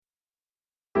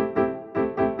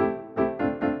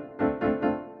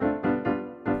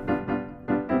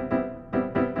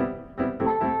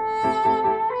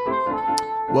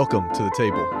Welcome to The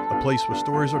Table, a place where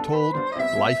stories are told,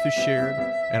 life is shared,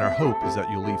 and our hope is that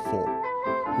you'll leave full.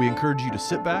 We encourage you to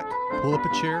sit back, pull up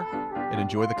a chair, and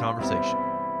enjoy the conversation.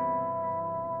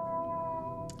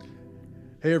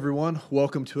 Hey everyone,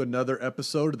 welcome to another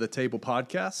episode of The Table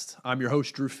Podcast. I'm your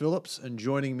host, Drew Phillips, and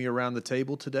joining me around the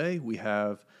table today, we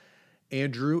have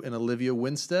Andrew and Olivia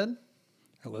Winstead.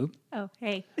 Hello. Oh,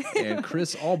 hey. And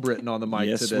Chris Albritton on the mic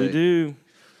yes, today. Yes, we do.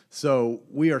 So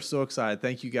we are so excited.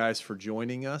 Thank you guys for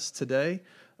joining us today.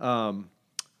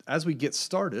 As we get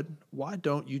started, why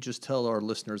don't you just tell our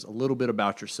listeners a little bit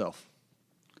about yourself?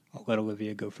 I'll let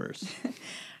Olivia go first. All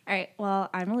right. Well,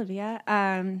 I'm Olivia.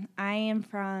 I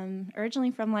am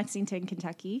originally from Lexington,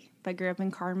 Kentucky, but grew up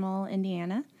in Carmel,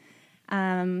 Indiana.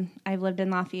 I've lived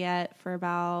in Lafayette for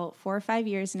about 4 or 5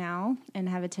 years now and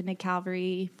have attended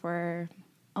Calvary for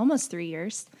almost 3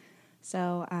 years.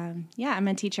 So, I'm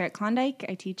a teacher at Klondike.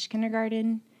 I teach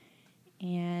kindergarten,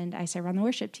 and I serve on the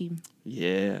worship team.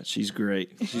 Yeah, she's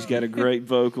great. She's got a great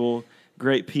vocal,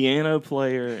 great piano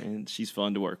player, and she's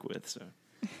fun to work with. So,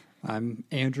 I'm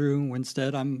Andrew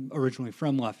Winstead. I'm originally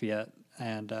from Lafayette,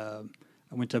 and I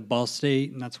went to Ball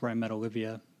State, and that's where I met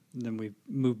Olivia. And then we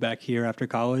moved back here after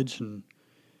college, and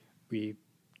we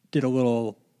did a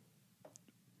little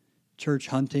church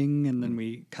hunting, and then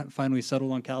we finally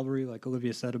settled on Calvary, like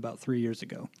Olivia said, about 3 years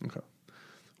ago. Okay.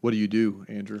 What do you do,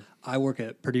 Andrew? I work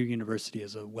at Purdue University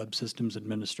as a web systems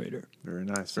administrator. Very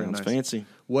nice. Sounds nice. fancy.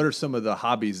 What are some of the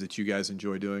hobbies that you guys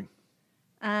enjoy doing?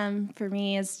 For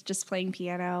me, it's just playing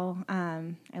piano.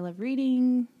 I love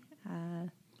reading.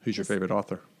 Who's your favorite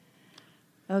author?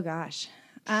 Oh, gosh.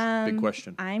 Big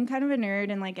question. I'm kind of a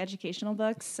nerd in like educational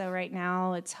books. So right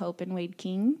now it's Hope and Wade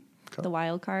King, The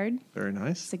Wild Card. Very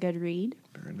nice. It's a good read.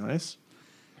 Very nice.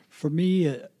 For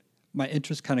me, my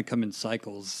interests kind of come in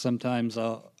cycles. Sometimes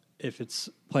if it's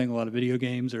playing a lot of video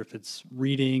games, or if it's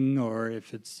reading, or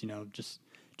if it's, just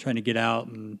trying to get out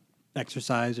and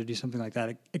exercise or do something like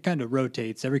that, it kind of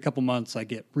rotates. Every couple months I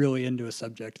get really into a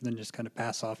subject and then just kind of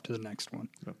pass off to the next one.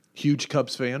 Huge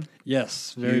Cubs fan?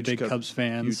 Yes, very Huge big Cubs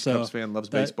fan. Huge Cubs fan, loves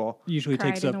baseball. Usually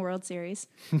Cried takes in up the World Series.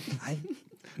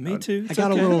 Me too. I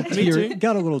got a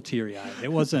little teary-eyed.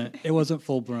 It wasn't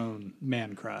full-blown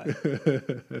man cry.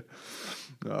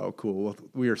 Oh, cool. Well,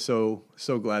 we are so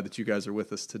glad that you guys are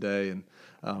with us today, and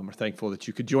are thankful that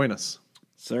you could join us.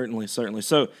 Certainly.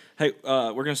 So, hey,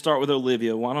 we're going to start with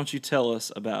Olivia. Why don't you tell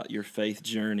us about your faith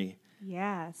journey?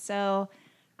 Yeah, so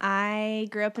I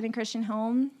grew up in a Christian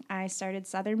home. I started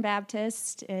Southern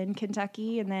Baptist in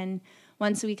Kentucky, and then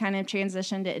once we kind of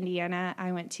transitioned to Indiana,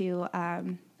 I went to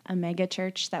a mega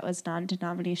church that was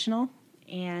non-denominational,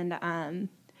 and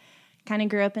kind of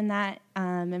grew up in that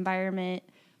environment.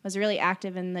 Was really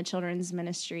active in the children's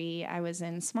ministry. I was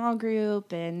in small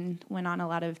group and went on a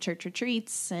lot of church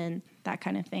retreats and that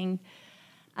kind of thing.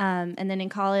 And then in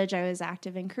college, I was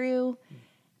active in crew.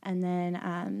 And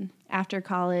then after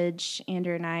college,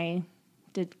 Andrew and I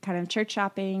did kind of church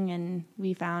shopping, and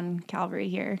we found Calvary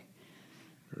here.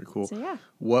 Very cool. So, yeah.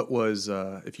 What was,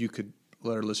 if you could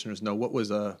let our listeners know,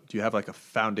 do you have like a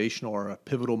foundational or a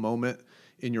pivotal moment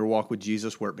in your walk with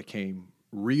Jesus where it became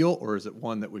real, or is it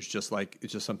one that was just like,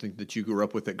 it's just something that you grew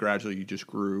up with that gradually you just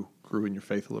grew in your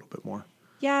faith a little bit more?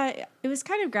 Yeah, it was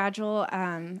kind of gradual.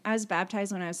 I was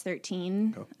baptized when I was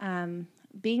 13. Oh.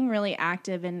 Being really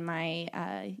active in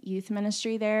my youth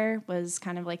ministry there was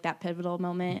kind of like that pivotal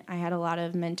moment. I had a lot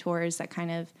of mentors that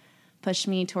kind of pushed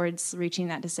me towards reaching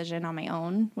that decision on my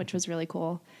own, which was really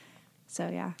cool. So,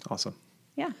 yeah. Awesome.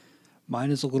 Yeah. Mine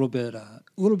is a little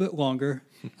bit longer.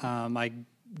 I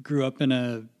grew up in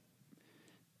a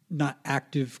not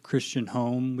active Christian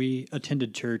home. We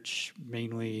attended church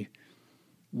mainly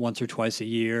once or twice a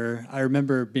year. I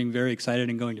remember being very excited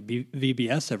and going to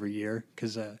VBS every year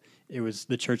because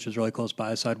the church was really close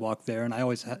by, so I'd walk there, and I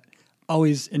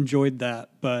always enjoyed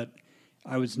that. But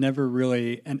I was never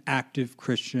really an active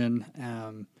Christian.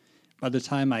 By the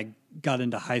time I got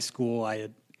into high school, I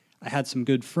had some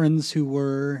good friends who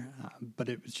were, but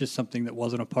it was just something that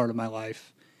wasn't a part of my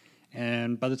life.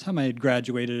 And by the time I had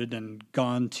graduated and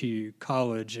gone to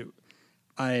college,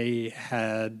 I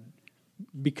had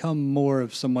become more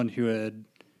of someone who had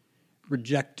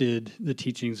rejected the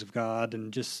teachings of God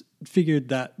and just figured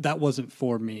that that wasn't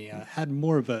for me. I had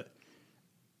more of a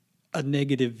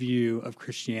negative view of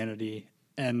Christianity,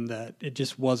 and that it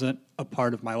just wasn't a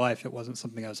part of my life. It wasn't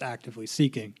something I was actively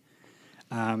seeking.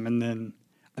 And then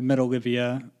I met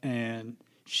Olivia, and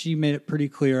she made it pretty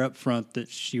clear up front that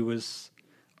she was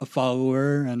a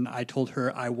follower, and I told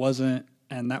her I wasn't,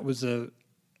 and that was a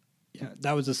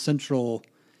central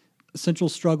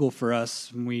struggle for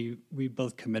us. And we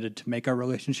both committed to make our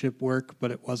relationship work,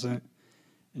 but it wasn't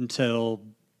until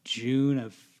June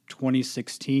of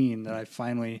 2016 that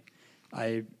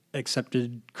I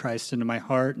accepted Christ into my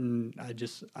heart, and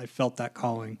I felt that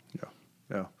calling. Yeah,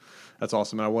 yeah, that's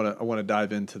awesome. And I want to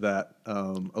dive into that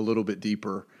a little bit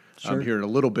deeper here in a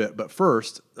little bit. But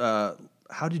first,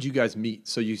 how did you guys meet?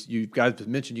 So you guys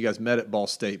mentioned you guys met at Ball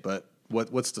State, but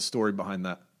what's the story behind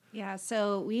that? Yeah,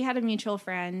 so we had a mutual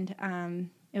friend.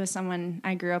 It was someone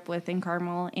I grew up with in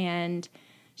Carmel, and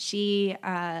she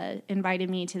invited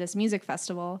me to this music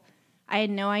festival. I had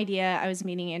no idea I was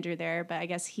meeting Andrew there, but I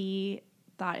guess he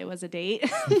thought it was a date.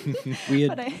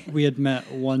 We had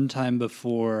met one time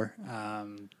before.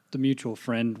 The mutual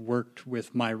friend worked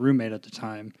with my roommate at the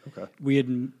time. Okay.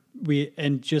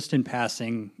 And just in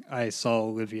passing, I saw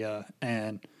Olivia,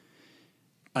 and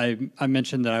I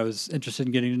mentioned that I was interested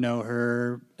in getting to know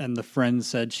her, and the friend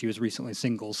said she was recently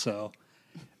single. So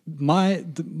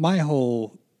my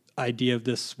whole idea of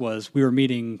this was we were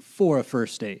meeting for a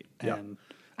first date, and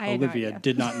Olivia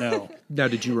did not know. Now,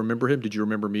 did you remember him? Did you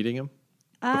remember meeting him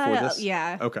before this?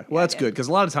 Yeah. Okay. Well, that's good, because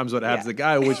a lot of times what happens, the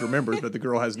guy always remembers, but the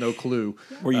girl has no clue.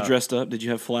 Were you dressed up? Did you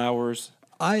have flowers?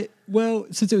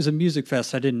 Since it was a music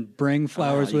fest, I didn't bring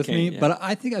flowers with me, but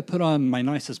I think I put on my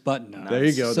nicest button up. There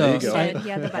you go. So there you go. He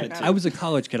had the button up. I was a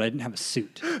college kid. I didn't have a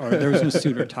suit, or there was no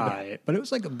suit or tie, but it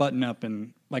was like a button up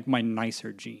and like my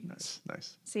nicer jeans.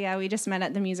 Nice. So yeah, we just met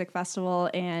at the music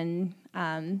festival, and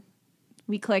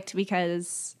we clicked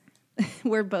because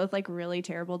we're both like really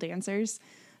terrible dancers.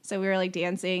 So we were like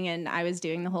dancing, and I was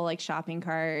doing the whole like shopping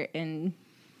cart and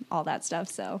all that stuff.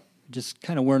 So just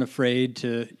kind of weren't afraid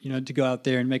to go out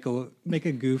there and make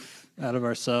a goof out of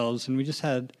ourselves, and we just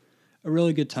had a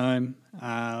really good time.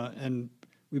 And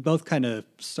we both kind of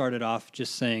started off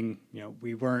just saying,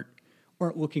 we weren't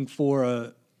looking for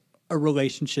a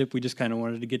relationship. We just kind of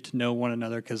wanted to get to know one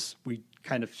another, because we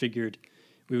kind of figured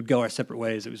we would go our separate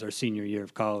ways. It was our senior year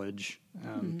of college.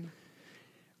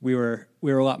 We were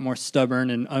a lot more stubborn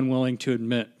and unwilling to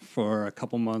admit for a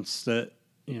couple months that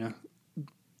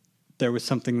there was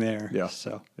something there. Yeah.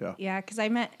 So yeah, because I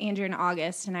met Andrew in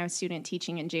August, and I was student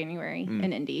teaching in January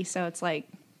in Indy. So it's like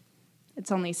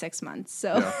it's only 6 months.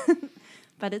 So,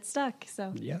 but it stuck.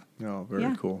 So yeah. Oh,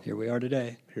 very cool. Here we are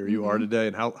today. Here you are today.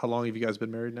 And how long have you guys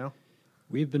been married now?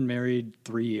 We've been married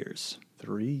 3 years.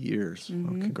 3 years.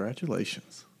 Well,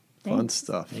 congratulations. Thanks. Fun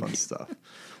stuff. Fun stuff.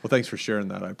 Well, thanks for sharing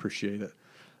that. I appreciate it.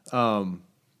 And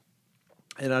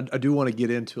I do want to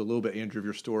get into a little bit, Andrew, of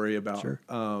your story about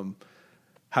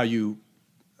how you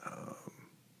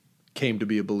came to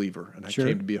be a believer and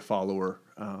came to be a follower.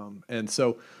 And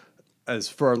so, our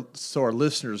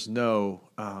listeners know,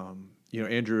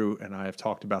 Andrew and I have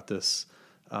talked about this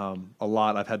a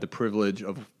lot. I've had the privilege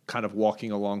of kind of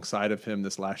walking alongside of him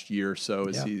this last year or so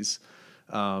as he's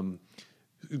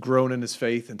grown in his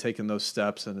faith and taken those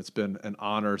steps, and it's been an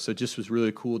honor. So it just was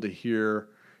really cool to hear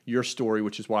your story,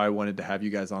 which is why I wanted to have you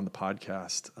guys on the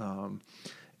podcast.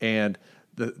 And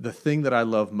the thing that I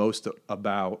love most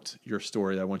about your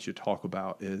story that I want you to talk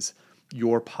about is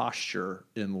your posture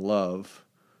in love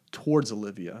towards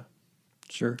Olivia.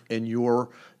 Sure. And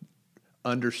your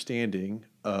understanding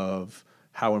of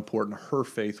how important her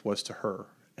faith was to her.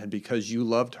 And because you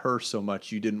loved her so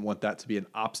much, you didn't want that to be an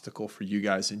obstacle for you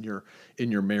guys in your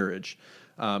marriage.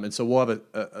 And so we'll have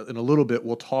in a little bit,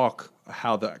 we'll talk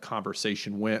how that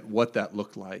conversation went, what that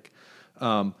looked like.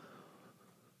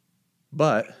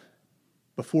 But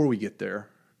before we get there,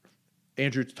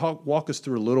 Andrew, walk us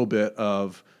through a little bit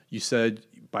of, you said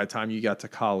by the time you got to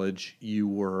college, you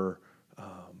were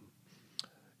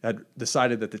had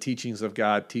decided that the teachings of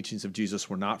God, teachings of Jesus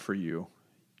were not for you.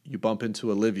 You bump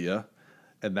into Olivia,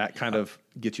 and that kind of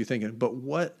gets you thinking. But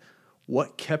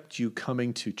what kept you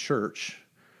coming to church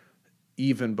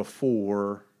even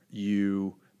before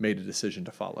you made a decision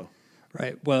to follow?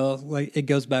 Right. Well, like it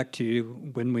goes back to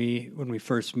when we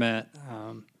first met.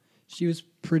 She was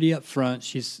pretty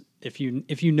upfront. If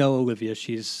you know Olivia,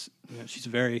 she's a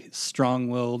very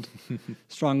strong-willed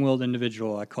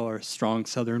individual. I call her a strong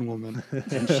Southern woman,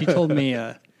 and she told me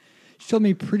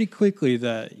pretty quickly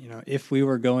that if we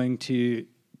were going to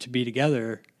be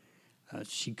together,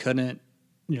 she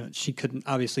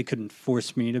obviously couldn't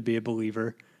force me to be a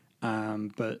believer,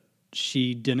 but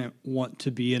she didn't want to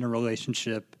be in a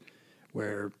relationship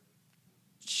where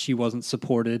she wasn't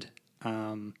supported,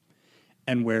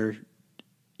 and where,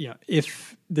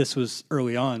 if this was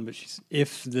early on, but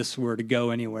if this were to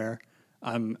go anywhere,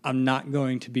 I'm not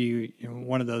going to be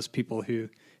one of those people who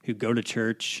go to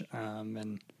church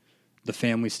and the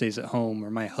family stays at home, or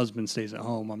my husband stays at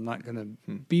home. I'm not going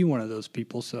to be one of those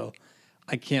people. So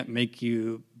I can't make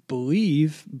you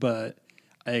believe, but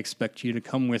I expect you to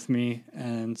come with me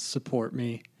and support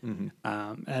me.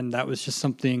 And that was just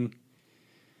something,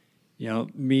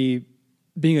 me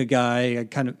being a guy, I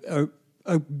kind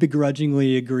of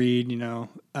begrudgingly agreed,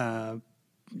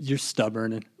 you're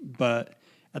stubborn. But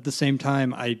at the same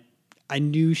time, I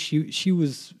knew she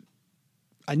was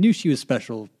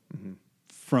special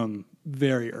from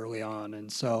very early on.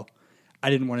 And so I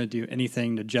didn't want to do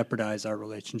anything to jeopardize our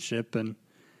relationship. And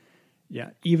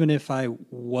even if I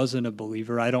wasn't a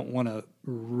believer, I don't want to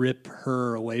rip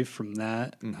her away from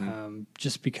that,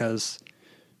 just because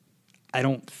I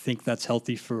don't think that's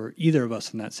healthy for either of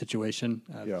us in that situation.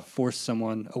 Force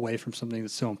someone away from something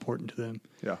that's so important to them.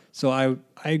 Yeah. So I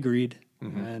agreed,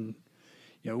 and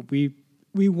we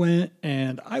went,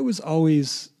 and I was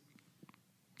always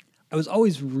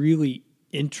really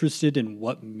interested in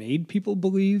what made people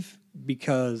believe,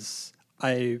 because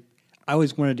I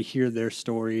always wanted to hear their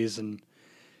stories, and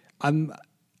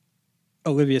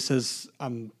Olivia says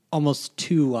I'm almost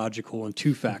too logical and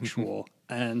too factual.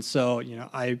 And so,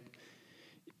 I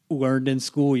learned in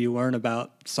school, you learn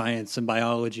about science and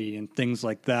biology and things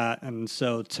like that. And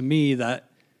so to me, that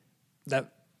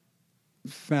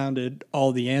founded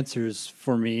all the answers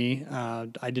for me.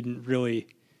 I didn't really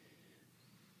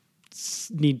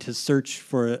need to search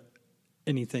for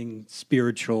anything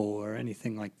spiritual or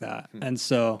anything like that. And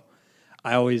so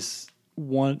I always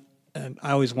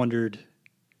wondered,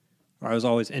 or I was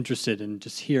always interested in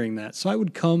just hearing that. So I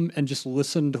would come and just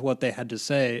listen to what they had to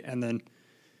say, and then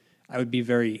I would be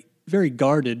very, very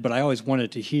guarded, but I always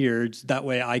wanted to hear. That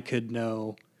way I could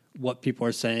know what people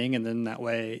are saying, and then that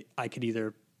way I could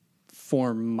either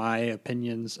form my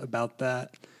opinions about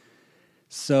that.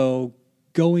 So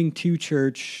going to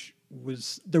church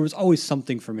there was always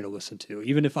something for me to listen to,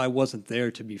 even if I wasn't there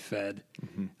to be fed.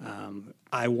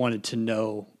 I wanted to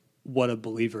know what a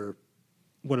believer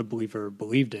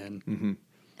believed in.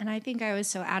 And I think I was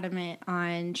so adamant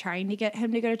on trying to get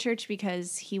him to go to church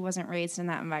because he wasn't raised in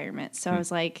that environment. So I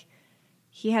was like,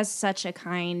 he has such a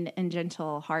kind and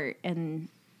gentle heart. And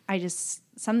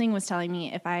something was telling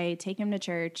me if I take him to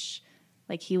church,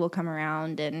 like, he will come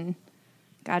around, and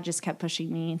God just kept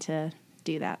pushing me to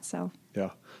do that. So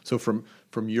from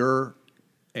your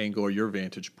angle or your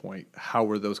vantage point, how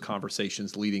were those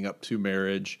conversations leading up to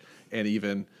marriage, and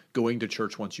even going to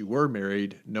church once you were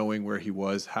married, knowing where he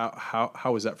was?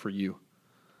 How was that for you?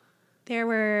 There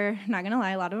were, not going to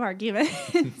lie, a lot of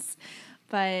arguments,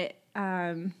 but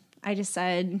I just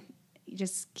said,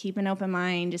 just keep an open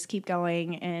mind, just keep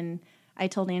going. And I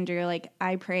told Andrew,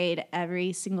 I prayed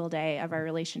every single day of our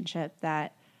relationship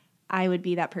that I would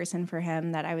be that person for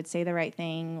him, that I would say the right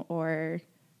thing or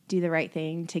do the right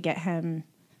thing to get him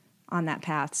on that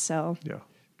path. So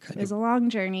it was a long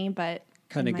journey, but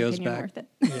kind of goes back. Worth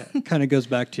it. Kind of goes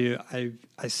back to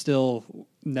I still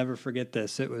never forget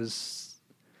this.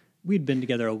 We'd been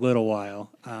together a little while,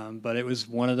 but it was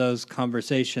one of those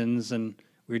conversations, and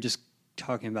we were just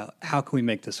talking about how can we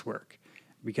make this work,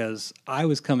 because I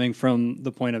was coming from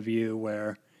the point of view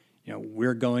where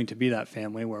we're going to be that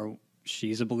family where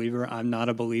she's a believer, I'm not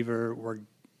a believer.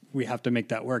 We have to make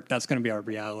that work. That's going to be our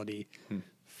reality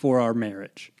for our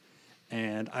marriage.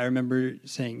 And I remember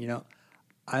saying,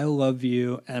 I love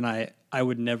you, and I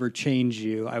would never change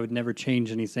you. I would never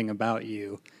change anything about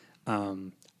you.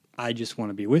 I just want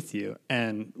to be with you.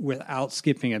 And without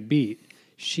skipping a beat,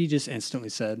 she just instantly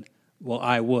said, well,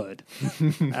 I would,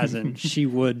 as in she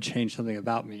would change something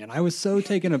about me. And I was so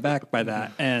taken aback by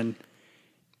that. And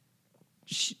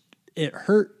it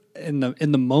hurt in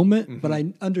the moment, but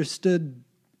I understood,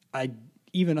 I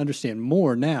even understand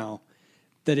more now,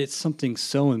 that it's something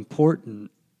so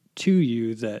important to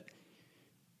you that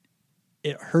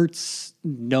it hurts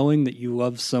knowing that you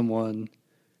love someone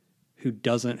who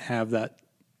doesn't have that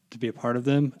to be a part of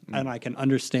them. And I can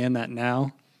understand that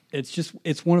now.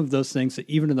 It's one of those things that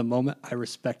even in the moment, I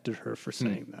respected her for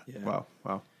saying that. Yeah.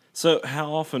 Wow. So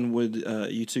how often would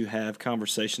you two have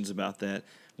conversations about that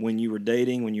when you were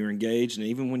dating, when you were engaged, and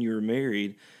even when you were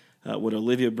married? Would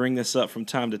Olivia bring this up from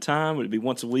time to time? Would it be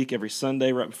once a week, every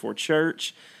Sunday, right before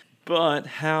church? But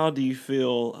how do you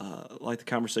feel like the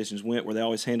conversations went? Were they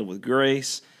always handled with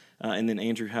grace? And then,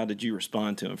 Andrew, how did you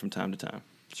respond to them from time to time?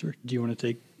 Sure. Do you want to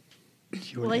take?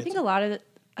 Well, I think a lot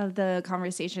of the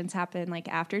conversations happen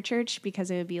after church, because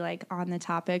it would be on the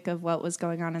topic of what was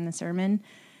going on in the sermon.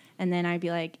 And then I'd be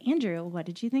like, Andrew, what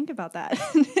did you think about that?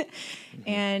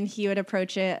 And he would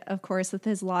approach it, of course, with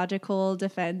his logical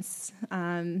defense.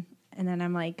 And then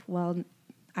I'm like, well,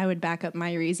 I would back up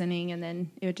my reasoning, and then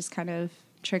it would just kind of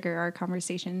trigger our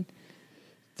conversation.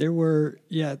 There were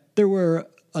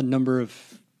a number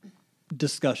of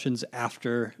discussions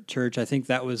after church. I think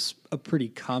that was a pretty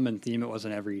common theme. It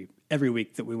wasn't every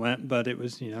week that we went, but it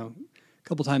was, a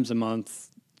couple times a month.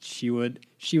 She would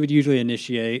usually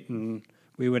initiate, and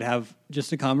we would have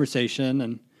just a conversation,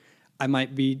 and I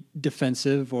might be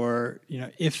defensive, or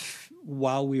if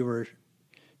while we were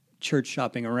church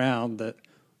shopping around, that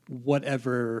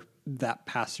whatever that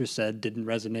pastor said didn't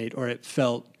resonate, or it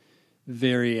felt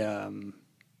very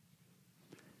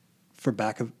for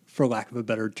lack of a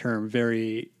better term,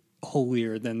 very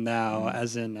holier than thou,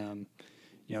 as in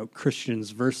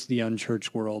Christians versus the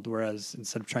unchurched world. Whereas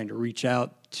instead of trying to reach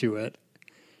out to it,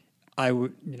 I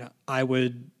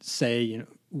would say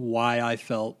why I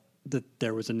felt that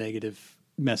there was a negative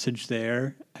message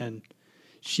there, and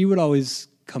she would always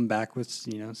come back with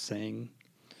saying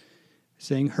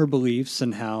her beliefs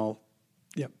and how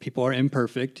people are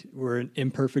imperfect. We're an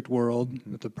imperfect world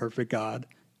with a perfect God,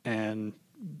 and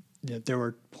there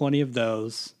were plenty of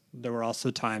those. There were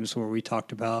also times where we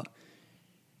talked about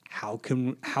how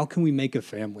can we make a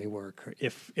family work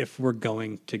if we're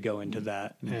going to go into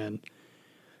that, and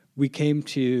we came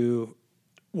to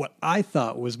what I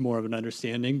thought was more of an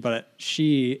understanding, but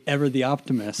she, ever the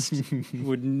optimist,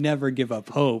 would never give up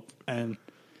hope, and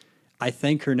I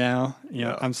thank her now.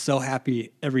 I'm so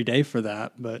happy every day for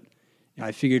that, but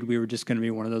I figured we were just going to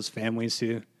be one of those families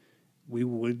who we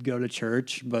would go to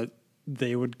church, but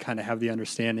they would kind of have the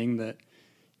understanding that,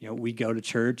 we go to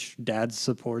church, dad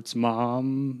supports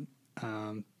mom,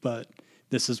 but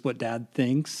this is what dad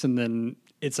thinks, and then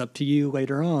it's up to you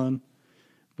later on.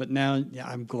 But now,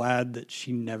 I'm glad that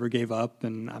she never gave up,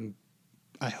 and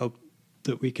I hope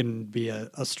that we can be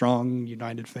a strong,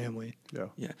 united family. Yeah.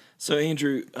 Yeah. So,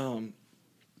 Andrew,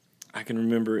 I can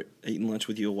remember eating lunch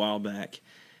with you a while back,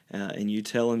 and you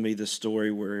telling me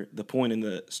the point in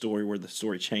the story where the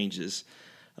story changes.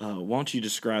 Why don't you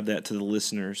describe that to the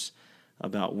listeners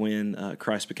about when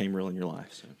Christ became real in your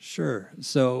life? So. Sure.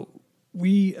 So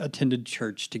we attended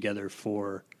church together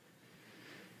for,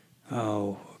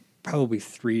 probably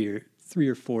 3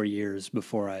 or 4 years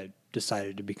before I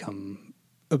decided to become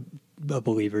a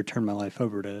believer, turn my life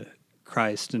over to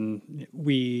Christ. And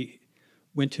we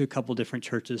went to a couple different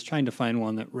churches trying to find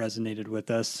one that resonated with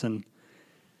us. And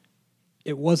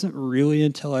it wasn't really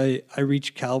until I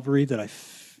reached Calvary that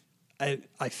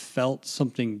I felt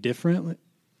something different,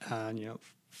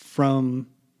 from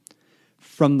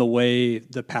the way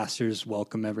the pastors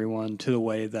welcome everyone to the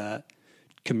way that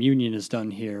communion is done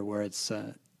here, where it's,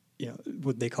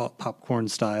 what they call it popcorn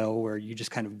style, where you just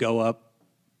kind of go up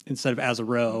instead of as a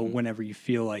row whenever you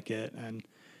feel like it. And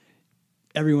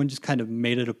everyone just kind of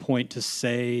made it a point to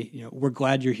say, we're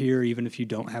glad you're here, even if you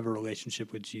don't have a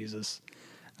relationship with Jesus.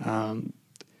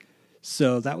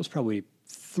 So that was probably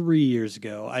 3 years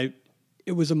ago.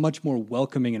 It was a much more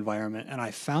welcoming environment, and I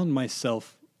found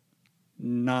myself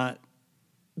not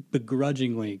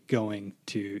begrudgingly going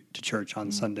to church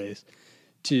on Sundays,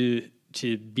 to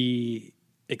be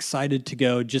excited to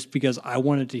go just because I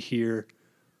wanted to hear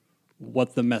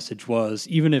what the message was,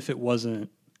 even if it wasn't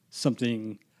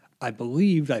something I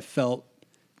believed. I felt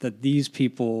that these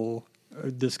people,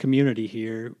 or this community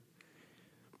here,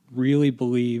 really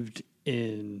believed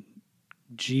in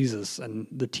Jesus and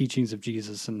the teachings of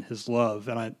Jesus and his love.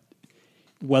 And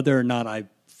whether or not I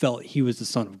felt he was the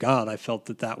Son of God, I felt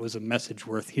that was a message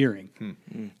worth hearing.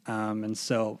 And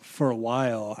so for a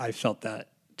while, I felt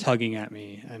that tugging at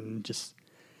me, and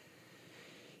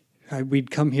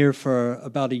we'd come here for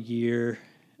about a year,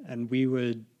 and we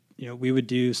would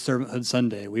do Servanthood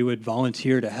Sunday. We would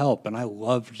volunteer to help, and I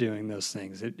loved doing those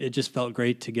things. It just felt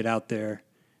great to get out there,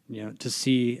 to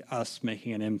see us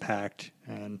making an impact,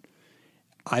 and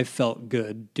I felt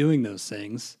good doing those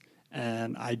things.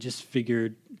 And I just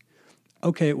figured,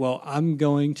 okay, well, I'm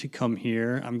going to come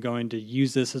here. I'm going to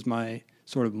use this as my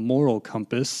sort of moral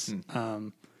compass.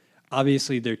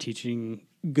 Obviously, they're teaching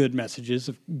good messages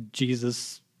of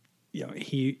Jesus.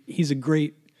 He's a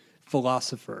great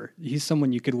philosopher. He's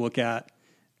someone you could look at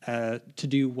to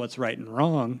do what's right and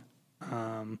wrong.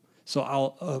 So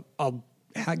I'll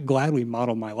gladly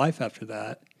model my life after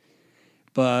that.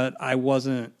 But I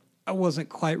wasn't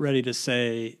quite ready to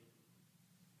say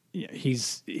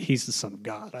he's the Son of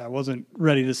God. I wasn't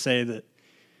ready to say that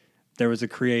there was a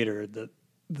creator,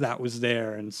 that was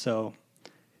there. And so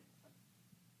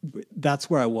that's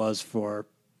where I was for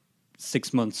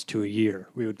 6 months to a year.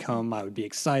 We would come, I would be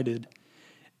excited,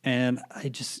 and I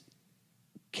just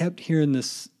kept hearing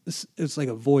this. It's like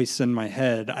a voice in my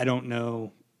head. I don't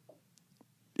know.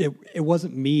 It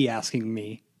wasn't me asking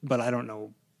me, but I don't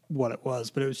know what it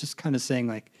was. But it was just kind of saying,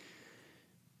 like,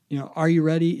 are you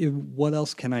ready? What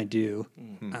else can I do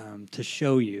to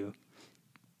show you?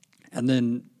 And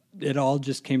then it all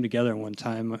just came together one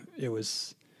time. It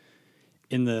was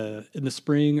in the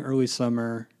spring, early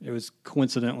summer. It was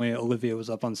coincidentally Olivia was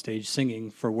up on stage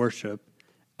singing for worship,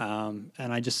 and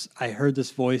I heard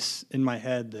this voice in my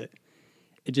head that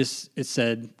it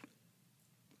said,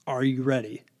 "Are you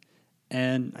ready?"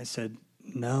 And I said,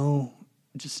 "No,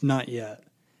 just not yet."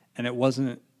 And it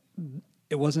wasn't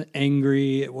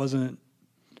angry. It wasn't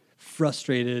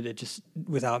frustrated. It just,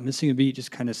 without missing a beat,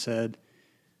 just kind of said,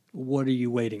 "What are you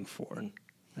waiting for?"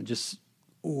 And just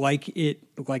like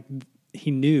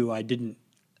he knew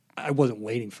I wasn't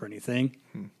waiting for anything,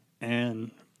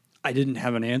 and I didn't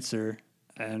have an answer.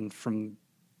 And from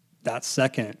that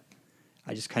second,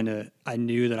 I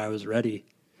knew that I was ready.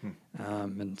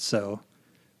 And so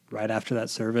right after that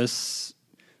service,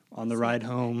 on the ride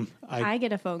home, I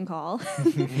get a phone call.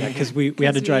 yeah, because we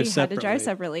had to drive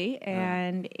separately.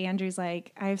 And Andrew's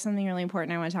like, "I have something really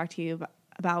important I want to talk to you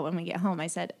about when we get home." I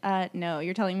said, "No,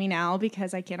 you're telling me now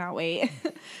because I cannot wait."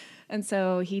 And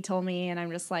so he told me, and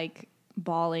I'm just like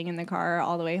bawling in the car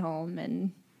all the way home.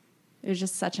 And it was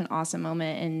just such an awesome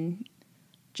moment. And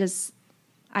just,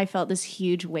 I felt this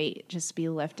huge weight just be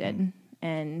lifted.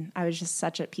 And I was just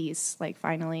such at peace, like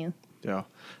finally. Yeah.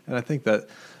 And I think that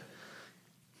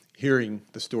hearing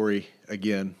the story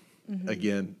again,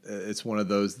 it's one of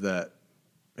those that,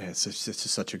 man, it's just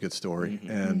such a good story,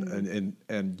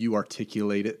 and you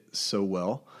articulate it so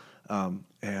well.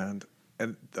 And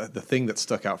the thing that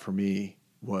stuck out for me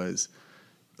was,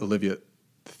 Olivia,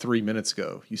 3 minutes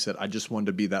ago, you said, "I just wanted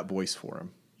to be that voice for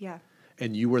him." Yeah.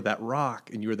 And you were that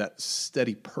rock, and you were that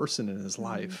steady person in his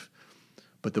life,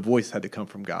 but the voice had to come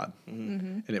from God,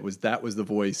 and that was the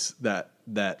voice that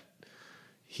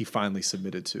he finally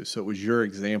submitted to. So it was your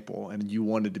example, and you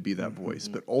wanted to be that voice,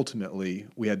 but ultimately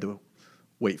we had to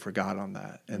wait for God on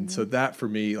that. And so that, for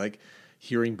me, like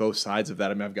hearing both sides of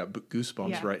that, I mean, I've got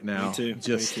goosebumps right now, Me too.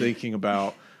 just thinking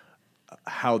about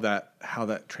how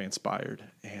that transpired.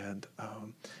 And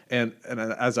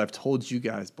as I've told you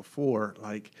guys before,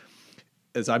 like,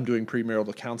 as I'm doing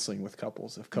premarital counseling with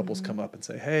couples, if couples come up and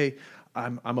say, "Hey,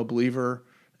 I'm a believer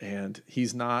and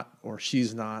he's not or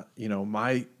she's not,"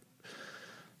 my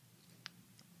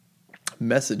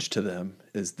message to them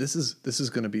is, this is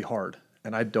going to be hard,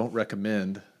 and I don't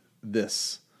recommend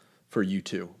this for you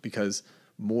too, because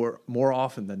more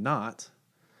often than not,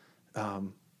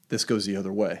 this goes the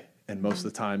other way. And most of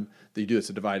the time that you do, it's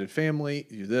a divided family.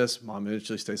 You do this, mom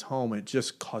eventually stays home, and it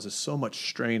just causes so much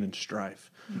strain and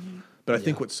strife. But I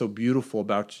think what's so beautiful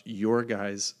about your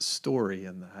guys' story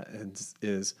in that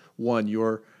is one,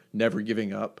 you're never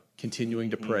giving up, continuing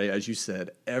to pray, as you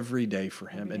said, every day for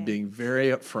him, and being very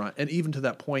upfront, and even to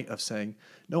that point of saying,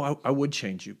 "No, I would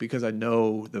change you because I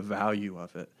know the value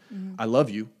of it. I love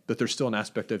you, but there's still an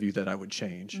aspect of you that I would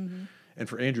change." And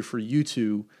for Andrew, for you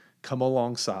to come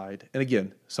alongside, and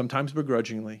again, sometimes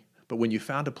begrudgingly, but when you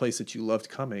found a place that you loved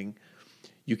coming,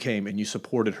 you came and you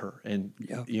supported her, and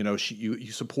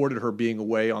you supported her being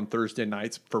away on Thursday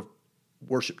nights for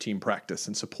worship team practice,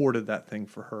 and supported that thing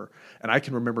for her. And I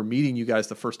can remember meeting you guys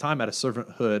the first time at a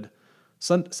servanthood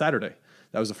Saturday.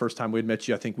 That was the first time we had met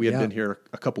you. I think we had been here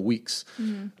a couple weeks.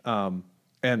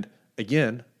 And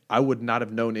again, I would not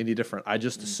have known any different. I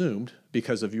just assumed,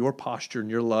 because of your posture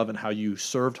and your love and how you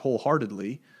served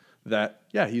wholeheartedly, that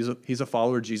he's a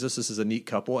follower of Jesus. This is a neat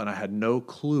couple, and I had no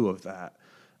clue of that.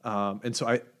 And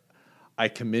so I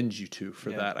commend you two for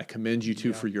that. I commend you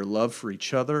two for your love for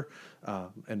each other,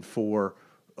 and for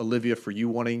Olivia, for you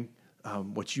wanting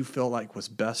what you felt like was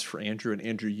best for Andrew, and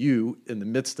Andrew, you in the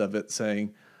midst of it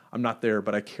saying, "I'm not there,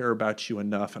 but I care about you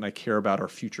enough, and I care about our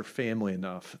future family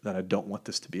enough that I don't want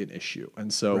this to be an issue."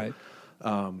 And so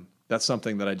that's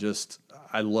something that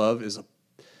I love.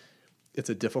 It's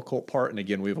a difficult part, and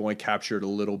again, we've only captured a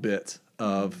little bit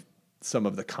of some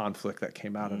of the conflict that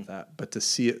came out of that, but to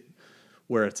see it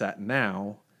where it's at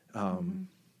now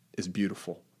is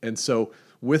beautiful. And so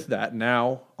with that,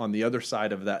 now on the other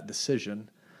side of that decision,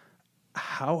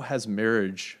 how has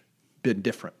marriage been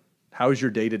different? How is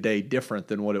your day-to-day different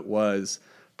than what it was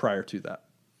prior to that?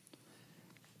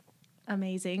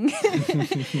 Amazing.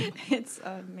 It's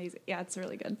amazing. Yeah, it's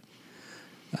really good.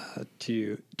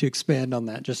 To expand on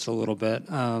that just a little bit,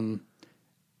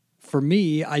 for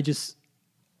me,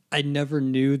 I never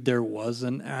knew there was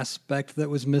an aspect that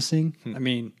was missing. I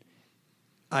mean,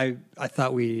 I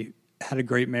thought we had a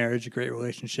great marriage, a great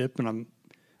relationship, and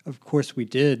of course we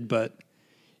did, but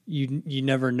you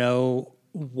never know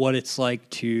what it's like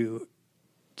to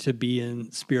be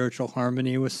in spiritual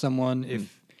harmony with someone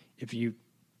if you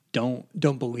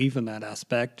don't believe in that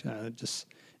aspect. Just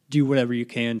do whatever you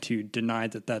can to deny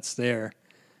that that's there.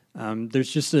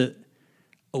 There's just a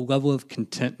level of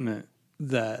contentment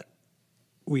that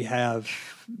we have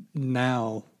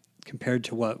now compared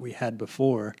to what we had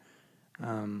before,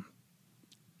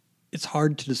 it's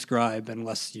hard to describe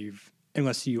unless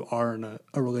you are in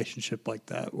a relationship like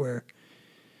that, where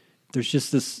there's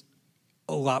just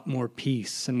a lot more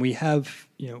peace. And we have,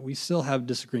 we still have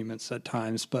disagreements at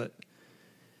times, but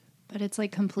it's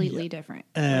like completely different.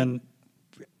 And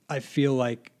I feel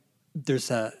like there's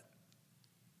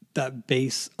that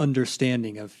base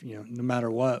understanding of, no matter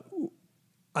what,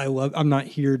 I'm not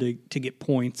here to get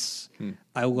points.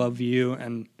 I love you.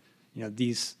 And,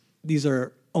 these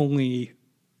are only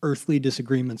earthly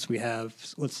disagreements we have.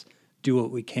 So let's do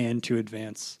what we can to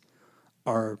advance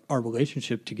our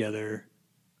relationship together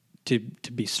to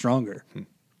be stronger.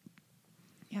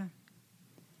 Yeah.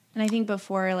 And I think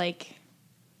before, like,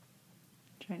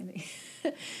 trying to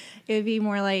think, it would be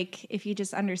more like if you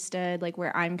just understood like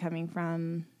where I'm coming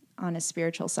from on a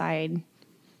spiritual side,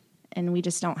 and we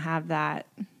just don't have that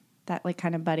like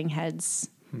kind of butting heads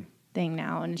thing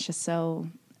now. And it's just so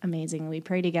amazing. We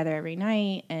pray together every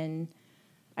night. And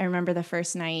I remember the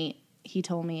first night he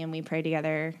told me and we prayed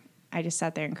together, I just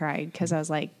sat there and cried because I was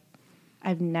like,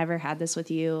 I've never had this with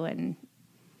you. And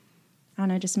I don't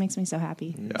know, it just makes me so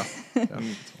happy. Yeah.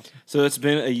 So it's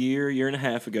been a year and a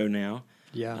half ago now.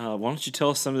 Yeah. Why don't you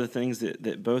tell us some of the things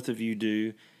that both of you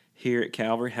do here at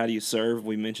Calvary? How do you serve?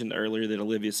 We mentioned earlier that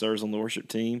Olivia serves on the worship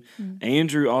team.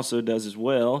 Andrew also does as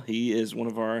well. He is one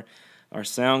of our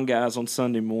sound guys on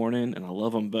Sunday morning, and I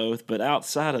love them both. But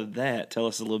outside of that, tell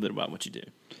us a little bit about what you do.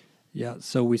 Yeah,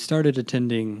 so we started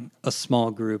attending a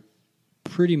small group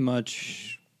pretty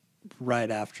much right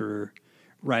after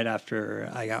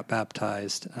I got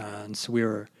baptized. And so we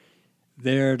were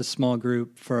there at a small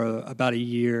group for about a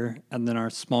year, and then our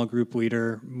small group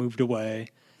leader moved away.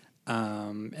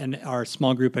 And our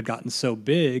small group had gotten so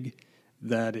big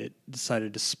that it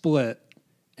decided to split,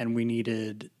 and we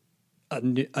needed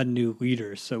a new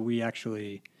leader. So we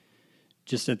actually,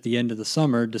 just at the end of the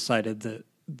summer, decided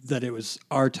that it was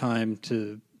our time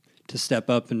to step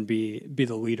up and be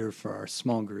the leader for our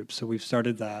small group. So we've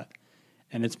started that,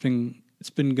 and it's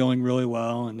been going really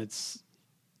well, and it's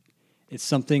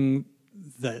something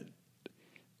that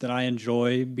I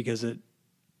enjoy because it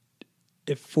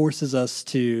forces us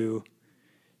to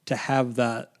have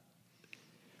that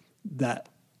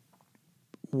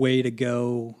way to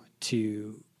go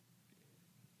to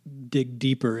dig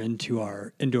deeper into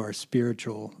our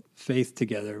spiritual faith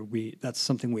together. That's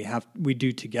something we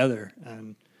do together,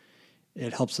 and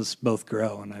it helps us both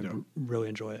grow, and I really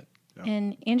enjoy it. Yeah.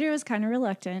 And Andrew was kind of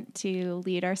reluctant to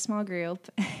lead our small group,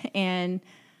 and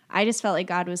I just felt like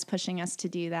God was pushing us to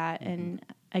do that, and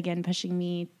again pushing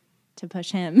me to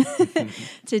push him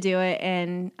to do it.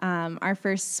 And our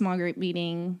first small group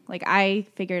meeting, like I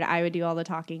figured I would do all the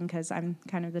talking because I'm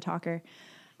kind of the talker.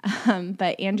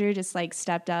 But Andrew just like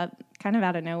stepped up kind of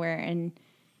out of nowhere, and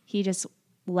he just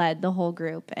led the whole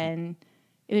group. And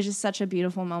it was just such a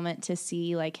beautiful moment to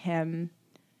see like him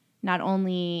not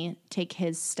only take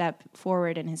his step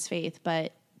forward in his faith,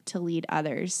 but to lead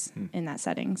others in that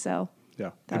setting. So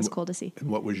Yeah. that was cool to see. And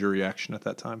what was your reaction at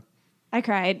that time? I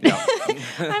cried. Yeah.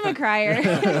 I'm a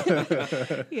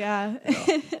crier. Yeah.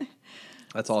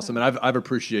 That's awesome. And I've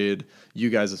appreciated you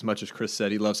guys as much as Chris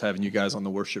said. He loves having you guys on the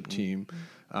worship team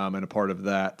and a part of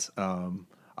that.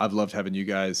 I've loved having you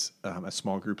guys as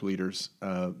small group leaders,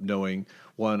 knowing,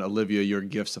 one, Olivia, your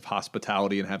gifts of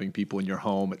hospitality and having people in your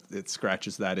home, it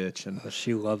scratches that itch. And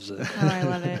She loves it. Oh, I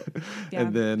love it. Yeah.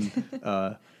 And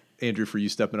then Andrew, for you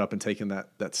stepping up and taking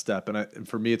that step. And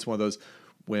for me, it's one of those,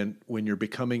 when you're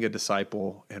becoming a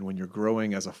disciple and when you're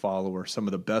growing as a follower, some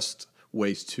of the best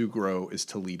ways to grow is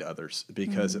to lead others,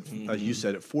 because as you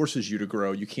said, it forces you to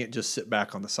grow. You can't just sit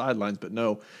back on the sidelines, but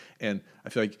no. And I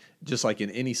feel like just like in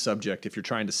any subject, if you're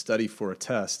trying to study for a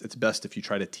test, it's best if you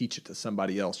try to teach it to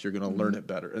somebody else. You're going to learn it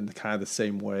better. And kind of the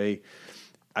same way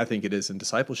I think it is in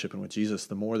discipleship and with Jesus.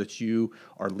 The more that you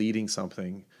are leading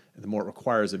something, and the more it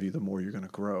requires of you, the more you're going to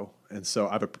grow. And so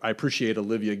I appreciate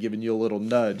Olivia giving you a little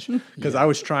nudge, because I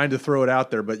was trying to throw it out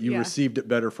there, but you received it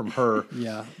better from her.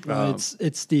 Yeah, well,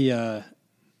 it's the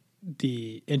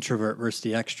introvert versus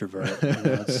the extrovert.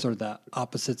 It's sort of that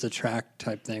opposites attract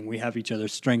type thing. We have each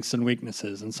other's strengths and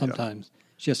weaknesses, and sometimes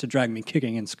she has to drag me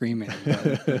kicking and screaming.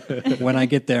 But when I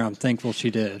get there, I'm thankful she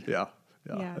did. Yeah,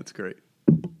 that's great.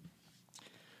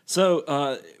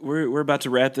 So we're about to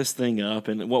wrap this thing up,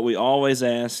 and what we always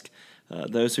ask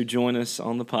those who join us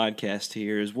on the podcast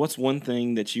here is, what's one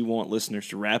thing that you want listeners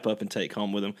to wrap up and take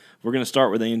home with them? We're going to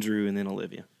start with Andrew and then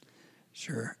Olivia.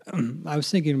 Sure. I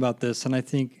was thinking about this, and I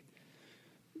think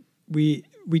we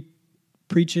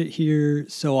preach it here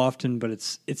so often, but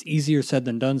it's easier said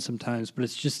than done sometimes. But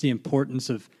it's just the importance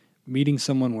of meeting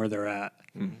someone where they're at.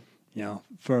 You know,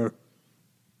 for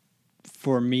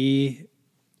me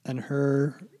and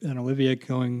her and Olivia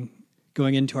going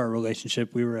into our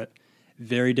relationship, we were at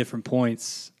very different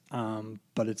points.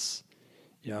 But it's,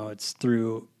 you know, it's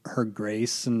through her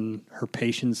grace and her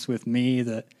patience with me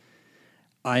that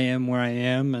I am where I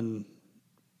am. And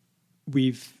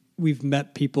we've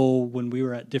met people when we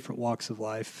were at different walks of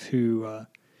life who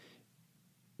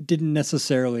didn't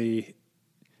necessarily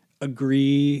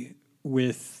agree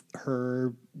with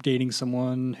her dating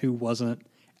someone who wasn't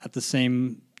at the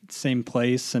same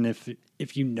place. And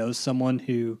if you know someone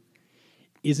who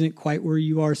isn't quite where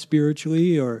you are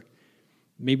spiritually, or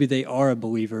maybe they are a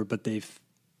believer but they've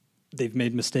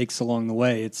made mistakes along the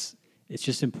way, it's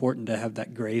just important to have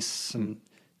that grace and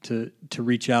to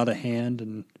reach out a hand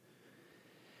and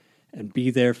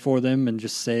be there for them and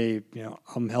just say, you know,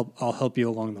 I'll help you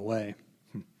along the way.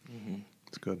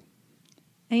 It's good.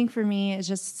 I think for me, it's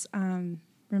just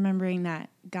remembering that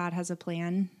God has a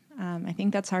plan. I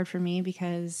think that's hard for me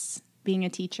because being a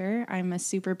teacher, I'm a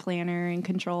super planner and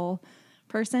control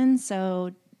person.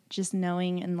 So just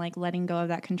knowing and like letting go of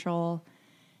that control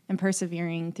and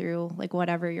persevering through like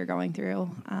whatever you're going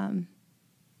through.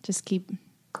 Just keep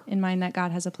in mind that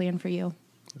God has a plan for you.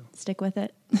 Yeah. Stick with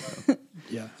it.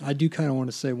 Yeah, I do kind of want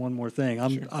to say one more thing.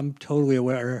 I'm totally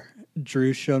aware.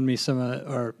 Drew showed me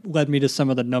or led me to some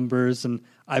of the numbers, and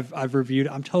I've reviewed.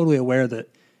 I'm totally aware that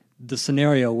the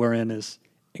scenario we're in is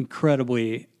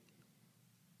incredibly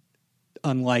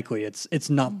unlikely. It's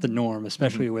not the norm,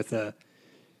 especially with a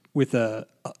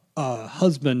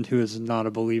husband who is not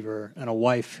a believer and a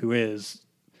wife who is.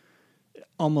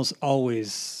 Almost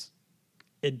always,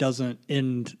 it doesn't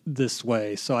end this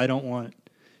way. So I don't want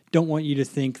you to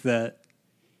think that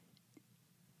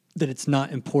it's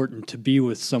not important to be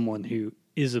with someone who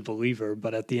is a believer,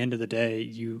 but at the end of the day,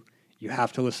 you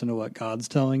have to listen to what God's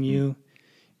telling you.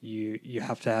 You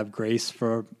have to have grace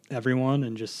for everyone,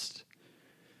 and just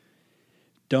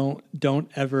don't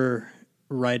ever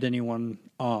write anyone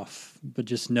off, but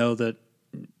just know that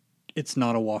it's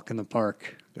not a walk in the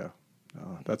park. Yeah,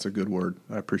 that's a good word.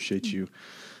 I appreciate you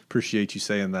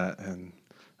saying that, and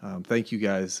thank you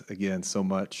guys again so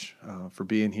much for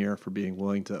being here, for being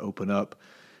willing to open up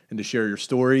and to share your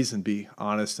stories and be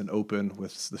honest and open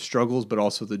with the struggles, but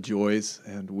also the joys.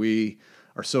 And we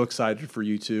are so excited for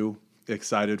you two,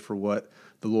 excited for what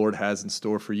the Lord has in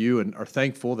store for you, and are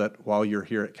thankful that while you're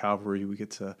here at Calvary, we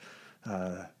get to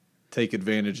take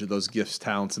advantage of those gifts,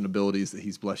 talents, and abilities that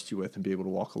He's blessed you with and be able to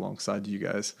walk alongside you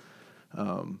guys.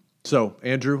 So,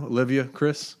 Andrew, Olivia,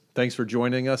 Chris, thanks for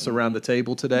joining us around the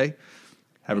table today.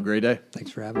 Have a great day.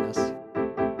 Thanks for having us.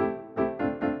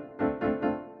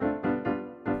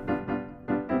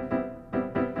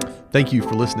 Thank you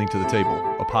for listening to The Table,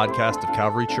 a podcast of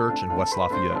Calvary Church in West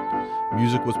Lafayette.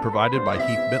 Music was provided by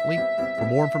Heath Bentley. For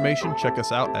more information, check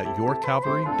us out at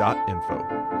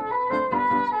yourcalvary.info.